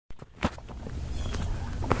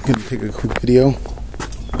I'm gonna take a quick video.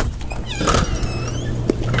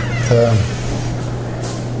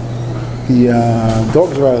 The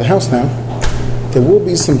dogs are out of the house now. There will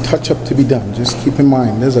be some touch-up to be done. Just keep in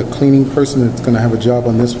mind, there's a cleaning person that's gonna have a job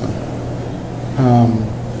on this one.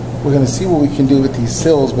 We're gonna see what we can do with these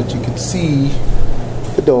sills, but you can see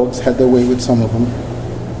the dogs had their way with some of them.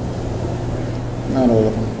 Not all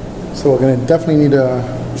of them. So we're gonna definitely need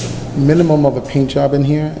a minimum of a paint job in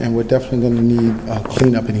here, and we're definitely going to need a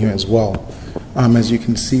cleanup in here as well. As you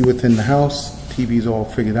can see within the house, TV's all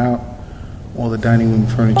figured out. All the dining room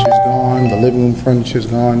furniture is gone. The living room furniture is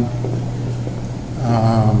gone.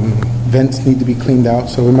 Vents need to be cleaned out.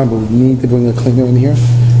 So remember, we need to bring a cleaner in here.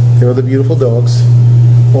 There are the beautiful dogs.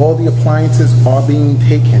 All the appliances are being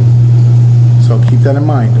taken. So keep that in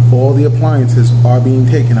mind. All the appliances are being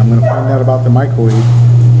taken. I'm going to find out about the microwave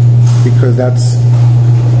because that's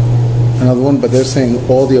another one, but they're saying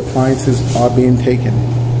all the appliances are being taken.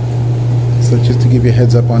 So just to give you a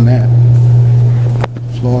heads up on that.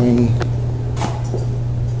 Flooring.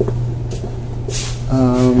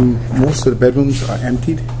 Most of the bedrooms are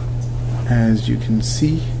emptied, as you can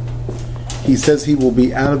see. He says he will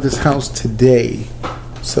be out of this house today.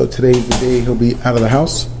 So today's the day he'll be out of the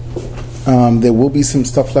house. There will be some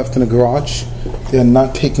stuff left in the garage. They're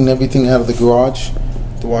not taking everything out of the garage.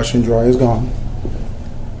 The washer and dryer is gone.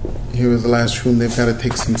 Here is the last room. They've got to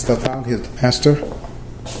take some stuff out. Here's the master.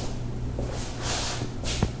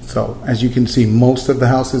 So, as you can see, most of the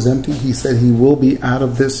house is empty. He said he will be out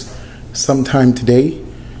of this sometime today,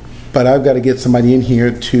 but I've got to get somebody in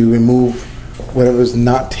here to remove whatever's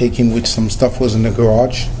not taken, which some stuff was in the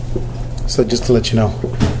garage. So just to let you know,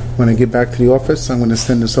 when I get back to the office, I'm going to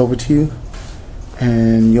send this over to you,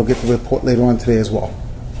 and you'll get the report later on today as well.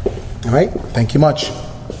 All right? Thank you much.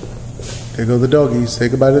 There go the doggies. Say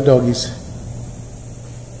goodbye to the doggies.